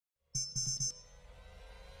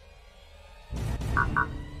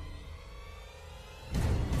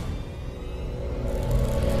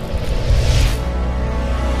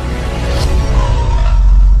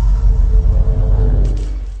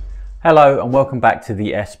Hello and welcome back to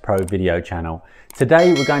the SPRO video channel.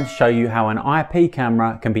 Today we're going to show you how an IP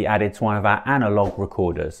camera can be added to one of our analog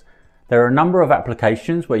recorders. There are a number of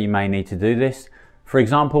applications where you may need to do this. For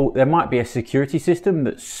example, there might be a security system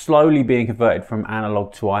that's slowly being converted from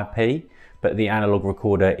analog to IP, but the analog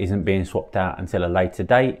recorder isn't being swapped out until a later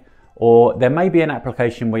date. Or there may be an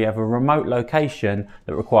application where you have a remote location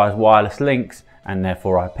that requires wireless links and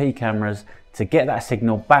therefore IP cameras to get that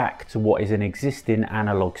signal back to what is an existing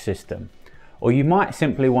analog system. Or you might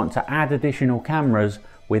simply want to add additional cameras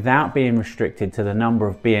without being restricted to the number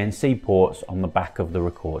of BNC ports on the back of the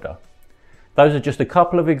recorder. Those are just a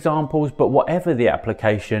couple of examples, but whatever the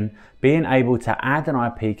application, being able to add an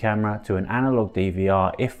IP camera to an analog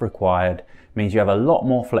DVR if required means you have a lot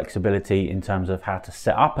more flexibility in terms of how to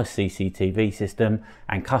set up a CCTV system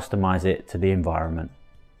and customize it to the environment.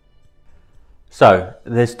 So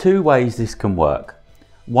there's two ways this can work.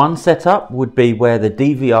 One setup would be where the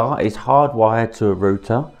DVR is hardwired to a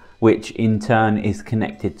router, which in turn is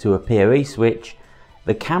connected to a PoE switch.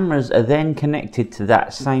 The cameras are then connected to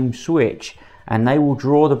that same switch and they will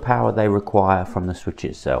draw the power they require from the switch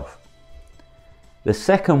itself. The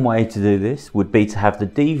second way to do this would be to have the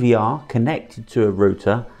DVR connected to a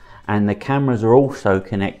router and the cameras are also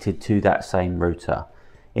connected to that same router.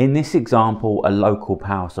 In this example, a local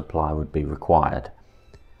power supply would be required.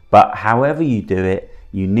 But however you do it,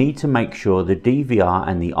 you need to make sure the DVR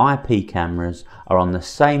and the IP cameras are on the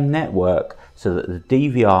same network so that the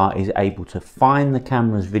DVR is able to find the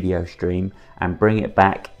camera's video stream and bring it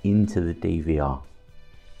back into the DVR.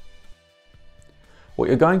 What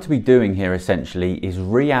you're going to be doing here essentially is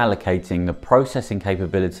reallocating the processing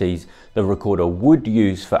capabilities the recorder would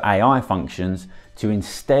use for AI functions to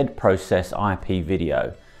instead process IP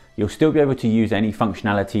video. You'll still be able to use any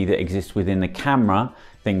functionality that exists within the camera,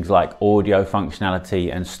 things like audio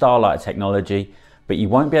functionality and starlight technology, but you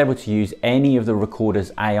won't be able to use any of the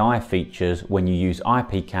recorder's AI features when you use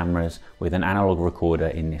IP cameras with an analog recorder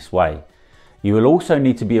in this way. You will also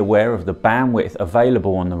need to be aware of the bandwidth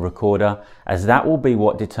available on the recorder, as that will be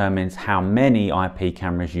what determines how many IP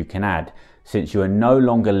cameras you can add, since you are no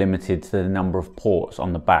longer limited to the number of ports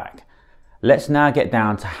on the back. Let's now get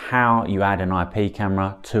down to how you add an IP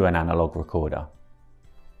camera to an analog recorder.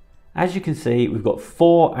 As you can see, we've got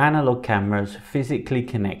 4 analog cameras physically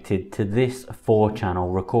connected to this 4-channel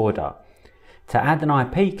recorder. To add an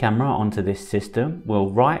IP camera onto this system, we'll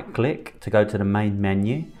right click to go to the main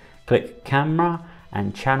menu, click Camera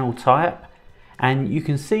and Channel Type, and you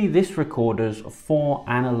can see this recorder's 4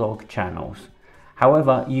 analog channels.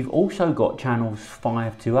 However, you've also got channels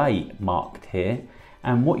 5 to 8 marked here,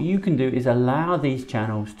 and what you can do is allow these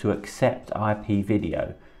channels to accept IP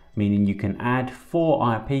video, meaning you can add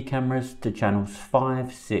 4 IP cameras to channels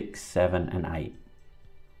 5, 6, 7 and 8.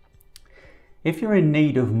 If you're in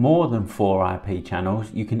need of more than 4 IP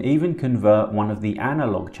channels, you can even convert one of the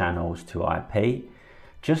analog channels to IP.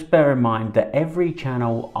 Just bear in mind that every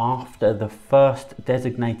channel after the first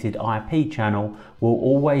designated IP channel will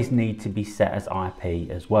always need to be set as IP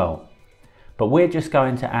as well. But we're just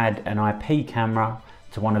going to add an IP camera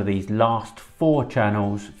to one of these last 4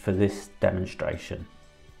 channels for this demonstration.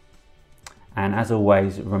 And as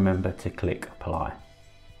always, remember to click Apply.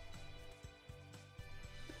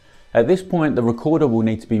 At this point, the recorder will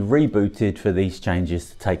need to be rebooted for these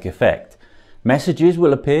changes to take effect. Messages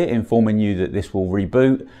will appear informing you that this will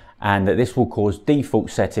reboot and that this will cause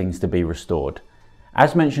default settings to be restored.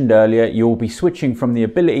 As mentioned earlier, you will be switching from the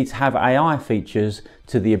ability to have AI features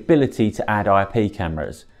to the ability to add IP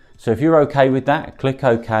cameras. So if you're okay with that, click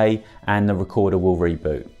OK and the recorder will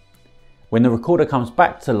reboot. When the recorder comes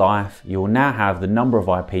back to life, you will now have the number of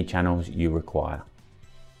IP channels you require.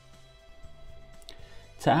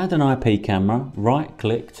 To add an IP camera, right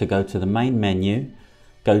click to go to the main menu,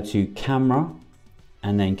 go to Camera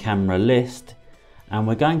and then Camera List, and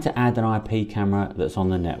we're going to add an IP camera that's on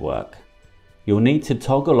the network. You'll need to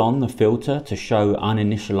toggle on the filter to show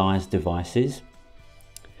uninitialized devices,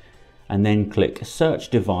 and then click Search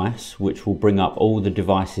Device, which will bring up all the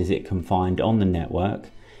devices it can find on the network.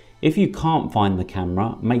 If you can't find the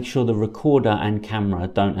camera, make sure the recorder and camera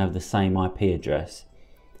don't have the same IP address.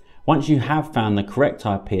 Once you have found the correct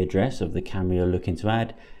IP address of the camera you're looking to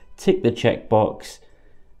add, tick the checkbox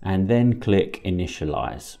and then click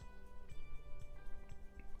Initialize.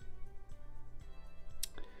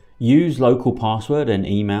 Use local password and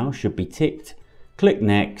email should be ticked. Click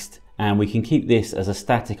Next, and we can keep this as a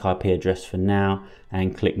static IP address for now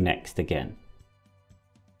and click Next again.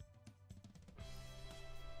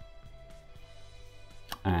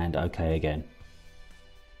 And OK again.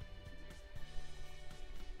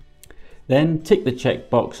 Then tick the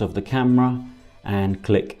checkbox of the camera and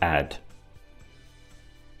click Add.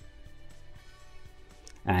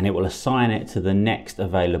 And it will assign it to the next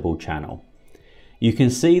available channel. You can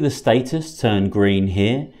see the status turn green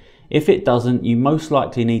here. If it doesn't, you most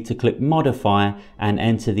likely need to click Modify and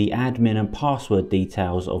enter the admin and password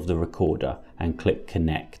details of the recorder and click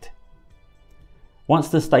Connect. Once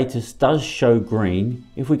the status does show green,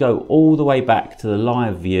 if we go all the way back to the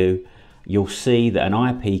live view, you'll see that an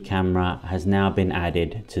IP camera has now been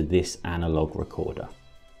added to this analog recorder.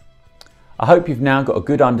 I hope you've now got a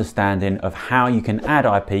good understanding of how you can add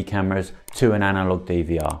IP cameras to an analog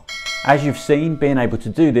DVR. As you've seen, being able to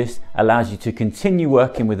do this allows you to continue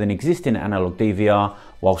working with an existing analog DVR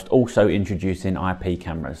whilst also introducing IP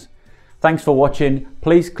cameras. Thanks for watching.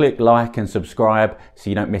 Please click like and subscribe so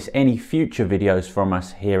you don't miss any future videos from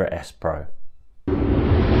us here at SPRO.